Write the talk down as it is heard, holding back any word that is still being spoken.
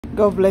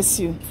God bless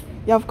you.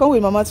 You have come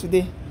with Mama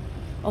today.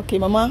 Okay,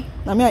 Mama,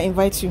 now may I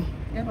invite you.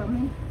 Yeah,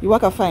 Mama. You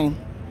work a fine.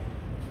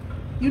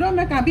 You don't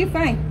make her be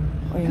fine.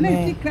 Amen. And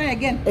then cry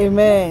again.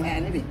 Amen.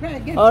 And then cry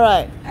again. All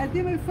right. I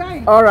did it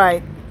fine. All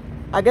right.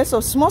 I guess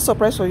a small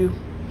surprise for you.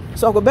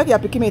 So I'll go back here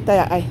picking me a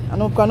tire eye. I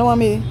don't want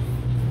me.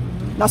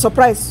 Now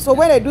surprise. So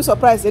when they do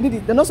surprise,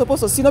 they're not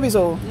supposed to see no be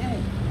so. Yeah.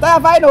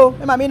 Tire I know.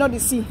 I may not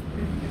see.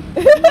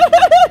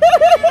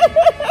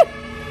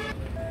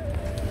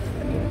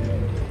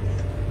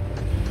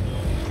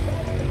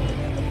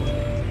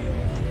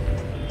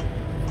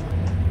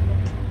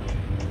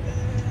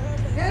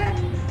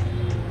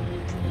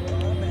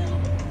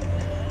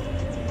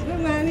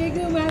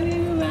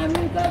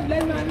 God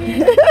bless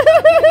mommy.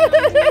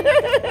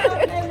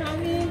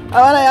 I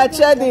want to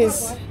share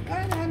this.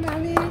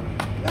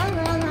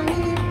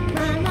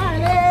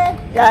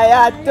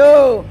 Yeah,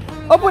 too.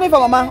 Open it for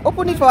Mama.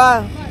 Open it for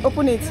her.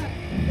 Open it.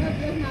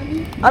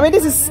 I mean,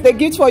 this is the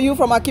gift for you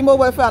from Akimbo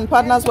Welfare and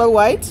Partners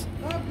Worldwide.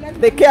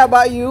 They care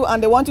about you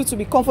and they want you to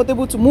be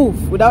comfortable to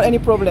move without any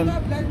problem.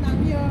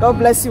 God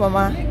bless you,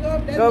 Mama.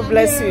 God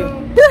bless you.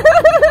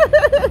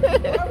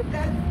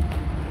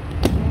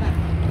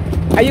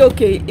 Are you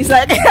okay? It's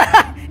like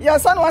your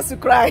son wants to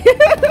cry.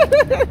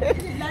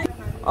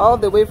 All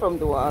the way from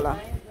Douala.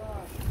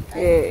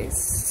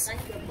 Yes.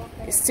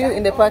 It's still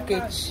in the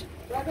package.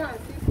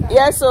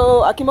 Yeah,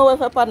 so Akimbo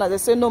Welfare Partners, they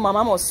say no,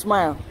 Mama must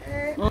smile.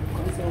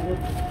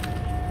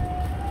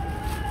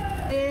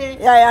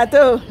 Yeah,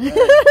 too.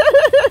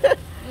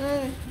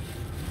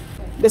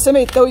 They say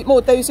me tell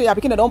you so you're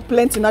picking don't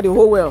plenty now the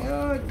whole world.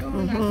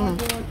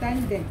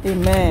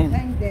 Amen.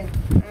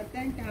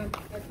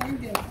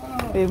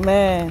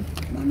 Amen.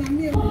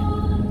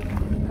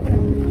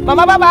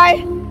 Mama, bye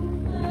bye.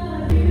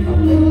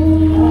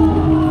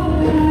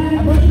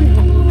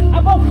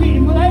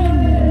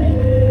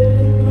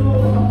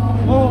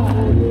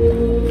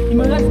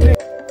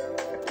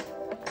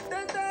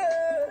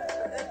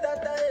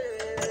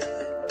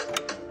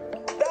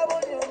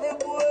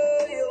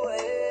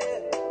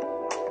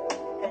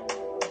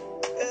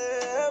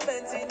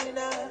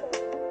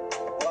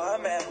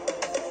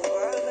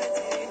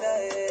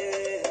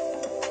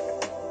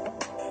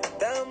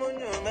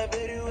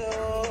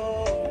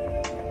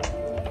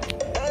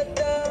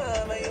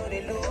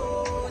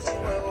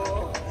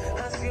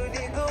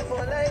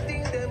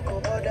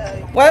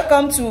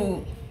 Welcome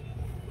to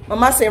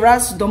Mama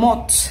Sarah's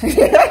Domot.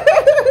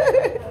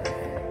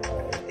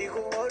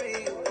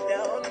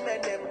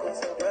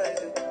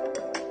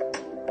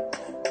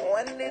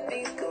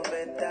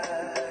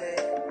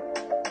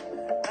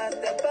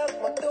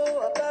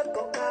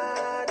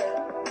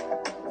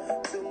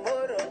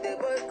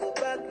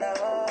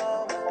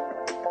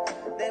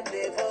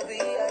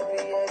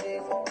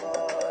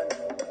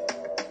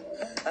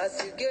 As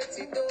you get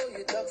it, though,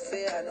 you talk,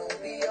 say, I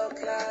don't be your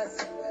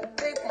class.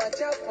 Take my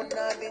chap on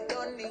now, be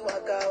done, the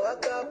waka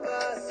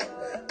pass.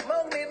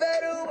 Mom me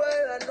very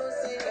well, I don't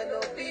see, I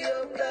don't be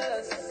your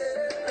class.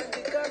 And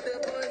you got the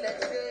boy,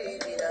 let's say,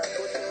 in a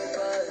photo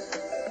pass.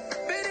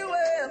 Very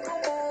well,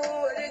 come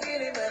on, I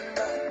didn't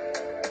remember.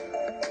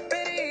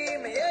 Very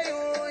me, yeah,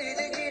 you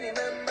didn't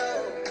remember.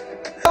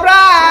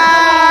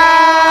 Surprise!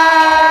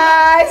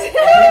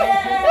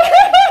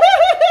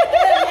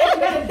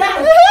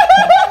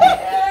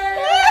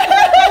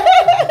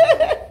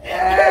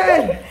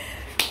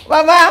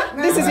 Mama,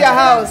 this is your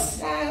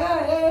house.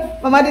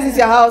 Mama, this is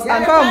your house.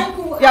 And come.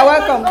 You're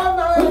welcome.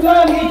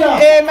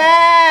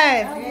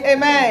 Amen.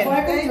 Amen.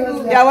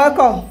 You're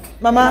welcome.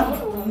 Mama,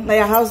 now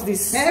your house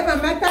this.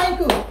 Mama, thank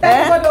you.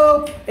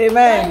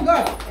 Amen.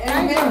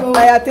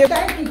 Now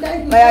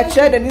your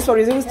chair and this for a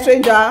little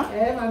stranger.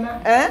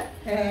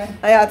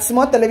 Now your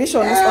small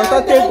television is on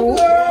top table.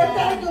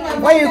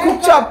 When you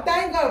cook chop,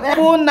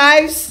 spoon,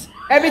 knives,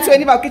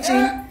 everything in our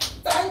kitchen.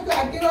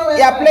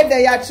 Yeah, plate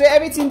there, yeah, tray,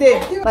 everything there.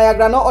 Now your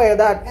granola oil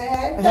that.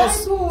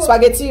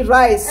 Spaghetti,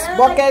 rice,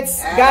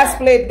 buckets, gas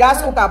plate,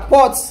 gas cooker,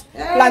 pots,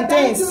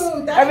 plantains,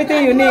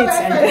 everything you need.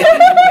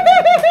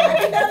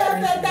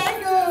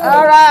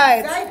 All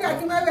right.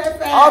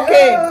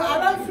 Okay.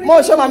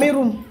 More show mommy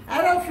room.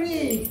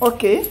 Free.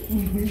 Okay.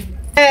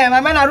 Hey,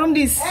 my man, I room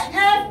this.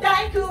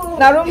 Thank you.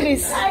 Now room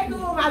this. Thank you,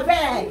 my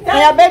bed. Now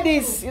your bed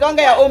is. You don't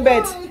get your own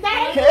bed.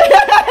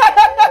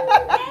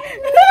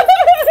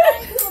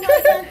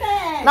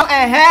 No,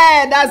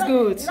 that's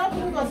good.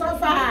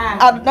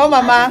 No,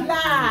 Mama.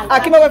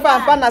 Akimbo Welfare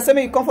and Partners say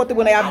me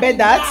comfortable now. You bed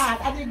that.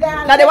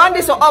 Now they want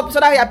this for up so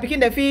that you are picking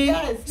the feet,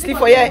 sleep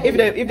for here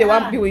if they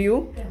want to be with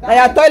you.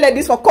 Now your toilet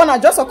this for corner,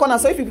 just for corner.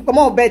 So if you come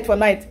on bed for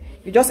night,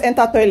 you just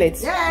enter toilet.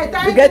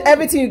 You get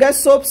everything. You get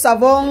soap,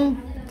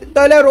 savon,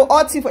 toilet roll,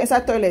 all thing for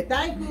inside toilet.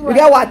 You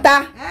get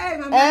water,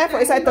 for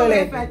inside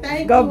toilet.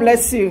 God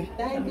bless you.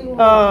 Thank you.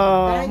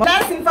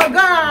 Blessing for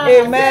God.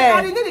 Amen.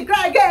 I need to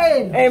cry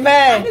again.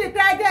 Amen. I need to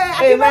cry again.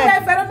 Amen.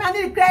 I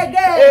need to cry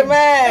again.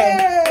 Amen.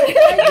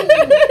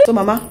 So,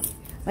 Mama,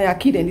 now your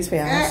kid in this for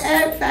your house.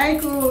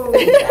 Thank you.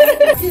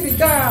 Kid the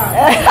dog.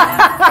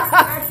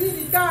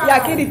 Yeah,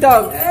 kid the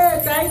dog.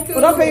 Thank Thank you.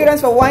 We don't pay you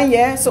rent for 1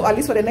 year, so at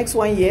least for the next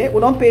 1 year,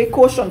 we don't pay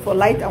caution for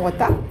light and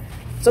water.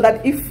 So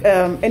that if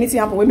anything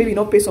happen, we maybe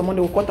not pay some money,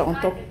 we'll cut on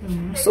top.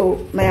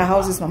 So now your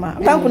houses, mama.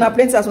 Thank you,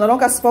 plenty as we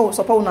don't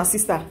support our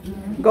sister.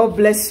 God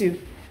bless you.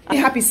 Be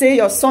happy, say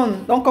your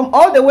son don't come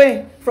all the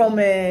way from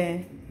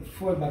today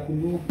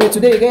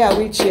you get a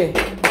wheelchair, you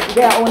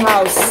get your own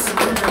house.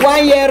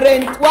 1 year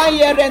rent, 1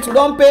 year rent, we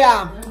don't pay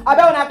her. I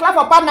bet when I clap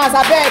for partners,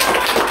 I bet.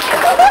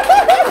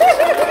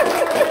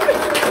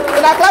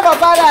 When I clap for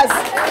partners.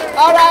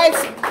 Alright,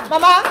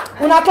 mama,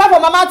 when I clap for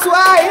mama too,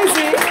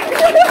 easy.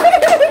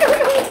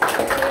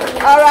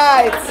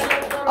 Alright.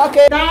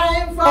 Okay.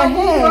 Time for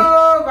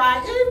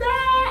Jehovah is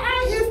there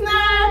and is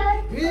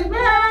now. We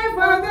pray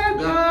for the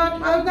God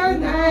of the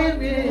night.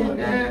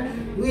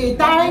 We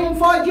time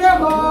for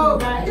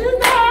Jehovah is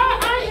there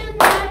and is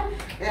now.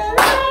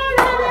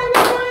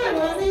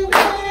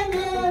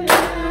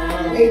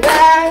 We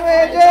time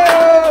with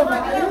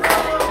Jehovah.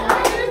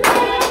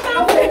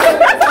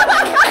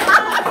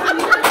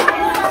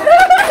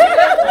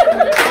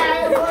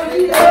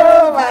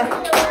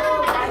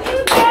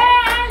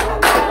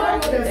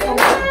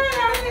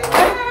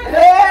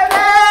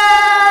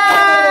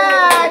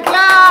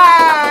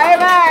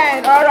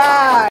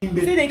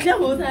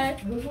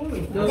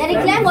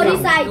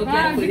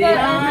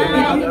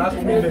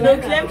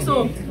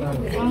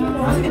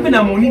 Even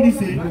a money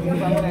this is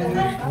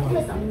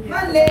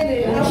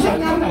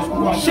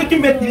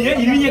shaking me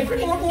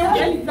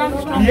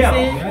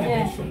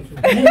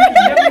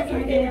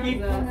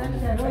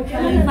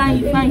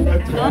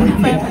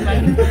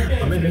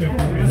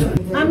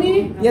Mommy?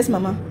 Yes,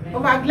 mama.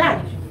 Oh, I'm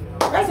glad.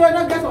 That's why I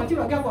don't get something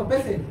I get for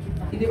person.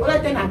 It's the only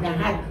thing I can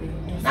have.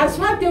 That's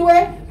one thing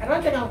way, I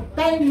don't think I'm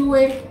time you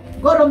way.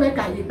 Go to make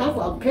a return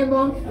for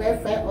Akimbo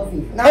Welfare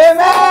Office.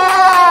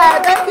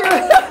 Amen. Thank you.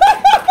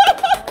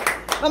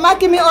 Mama,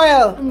 give me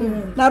oil.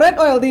 Now red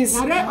oil this.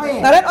 Now red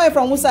oil. Now red oil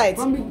from which side?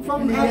 From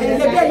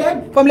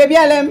Liberte. From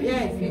Liberte.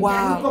 Yes.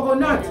 Wow.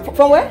 Coconut.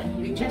 From where?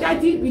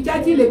 Bichati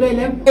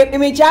Liberte.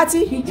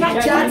 Bichati.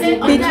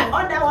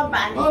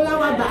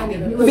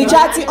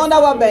 Bichati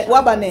under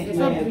Wabane.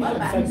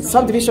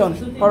 Subdivision.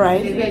 All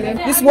right.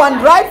 This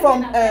one right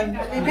from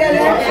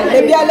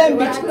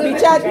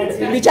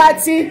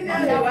Bichati.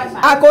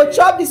 I could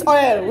chop this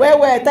oil.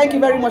 Where? Thank you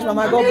very much,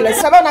 Mama. God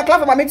bless. I'm gonna clap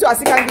for Mami too. I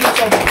can give you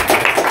some.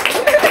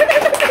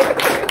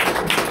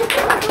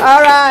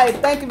 All right.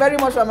 Thank you very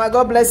much, Mama.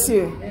 God bless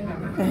you.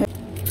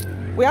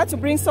 We had to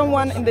bring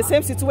someone in the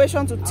same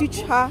situation to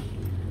teach her.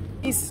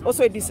 He's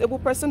also a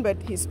disabled person, but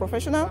he's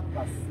professional.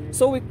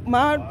 So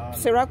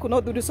Sarah could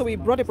not do this, so we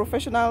brought a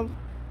professional.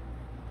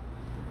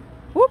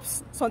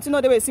 Whoops, something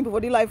not the way simple for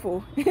the life.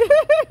 Oh,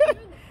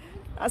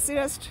 a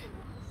serious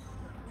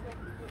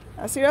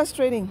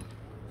training.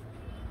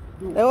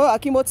 The whole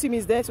Akimbo team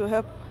is there to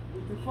help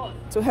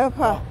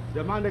her.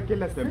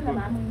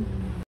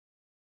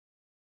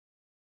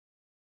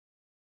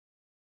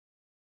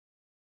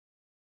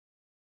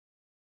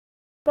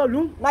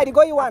 Now the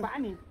go you want.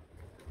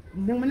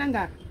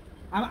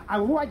 I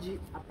watch it.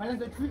 I balance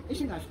the tree,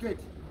 issuing a straight.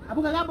 I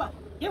book a laba.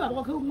 Yeah, I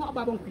walk not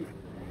about Bonqui.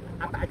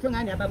 I don't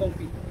have a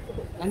Bonqui.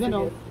 And then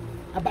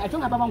I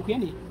don't have a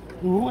Bonqui.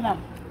 Who would have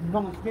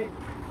gone straight?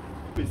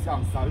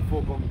 Sorry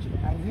for coming.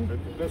 I think the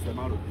best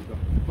amount of people.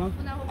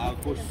 I'll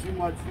go see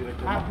what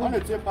direction. I want to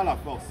take par la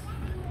force.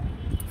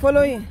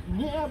 Following.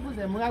 Yeah, but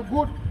I'm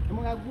good.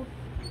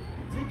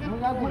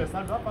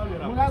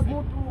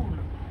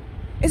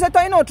 It's a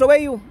toy no throw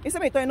away you. It's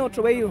a toy no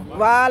throw away you.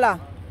 Voila.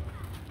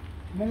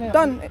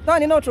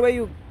 Don't you know throw away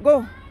you.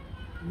 Go.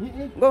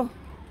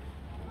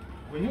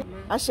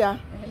 Asha.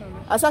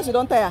 Asha, you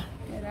don't tire.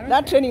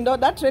 That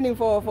training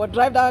for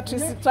drive that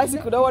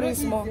tricycle, don't worry,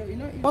 small.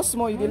 Not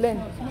small, you will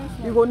learn.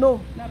 You go know.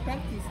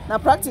 Now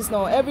practice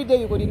now. Every day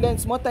you go to learn.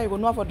 Small time you go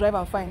know how to drive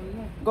and fine.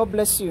 God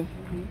bless you.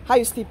 How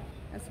you sleep?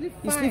 I sleep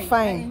fine. You sleep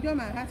fine. I enjoy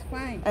my house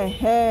fine. I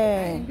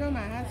enjoy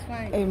my house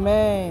fine.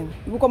 Amen.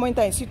 You come in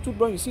time, you see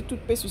toothbrush, you see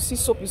toothpaste, you see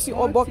soap, you see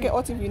all bucket,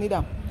 all things you need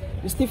them.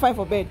 You still fine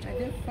for bed. I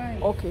just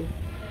fine. Okay.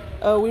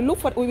 We will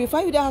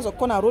find you there has a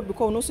corner road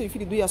because we know so if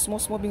you do your small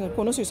thing,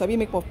 we know so you sabi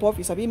make puff,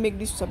 you sabi make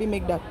this, you sabi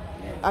make that.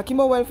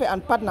 Akimbo Welfare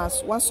and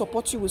partners want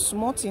support you with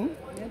small thing.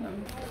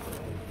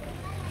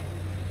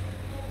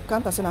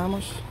 Can't I say how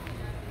much?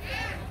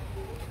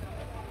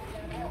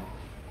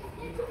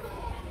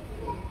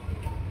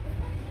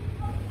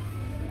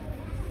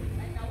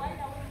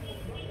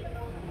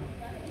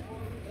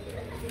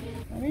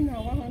 I mean,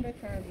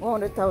 100,000.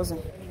 100,000.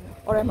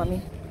 All right,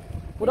 mommy.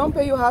 We don't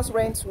pay you house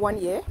rent 1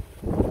 year.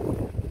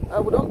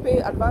 We don't pay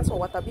advance for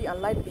water bill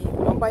and light bill.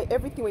 We don't buy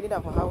everything we need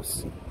for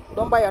house. We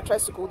don't buy a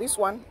tricycle. This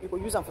one you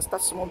could use them for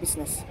start small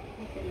business.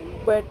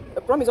 But the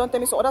problem is don't tell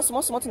me so other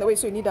small in the way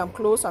so you need them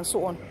clothes and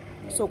so on.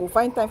 So we'll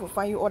find time to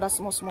find you other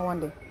small one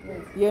day.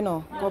 You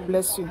know, God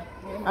bless you.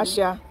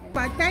 Asha.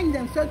 I thank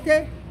them so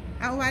they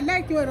I would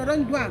like to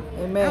run down.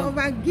 Amen. I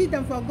will give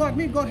them for God.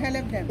 Me God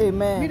help them.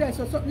 Amen. Me the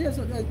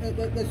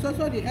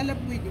social they help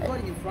with the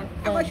God in front.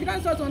 I should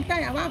answer on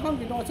time. I want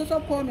hungry. Don't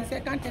so call me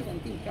say can't take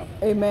something.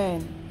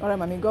 Amen. All right,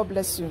 mommy. God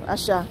bless you.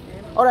 Asha.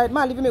 All right,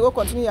 ma, leave me go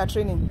continue your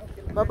training.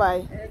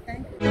 Bye-bye.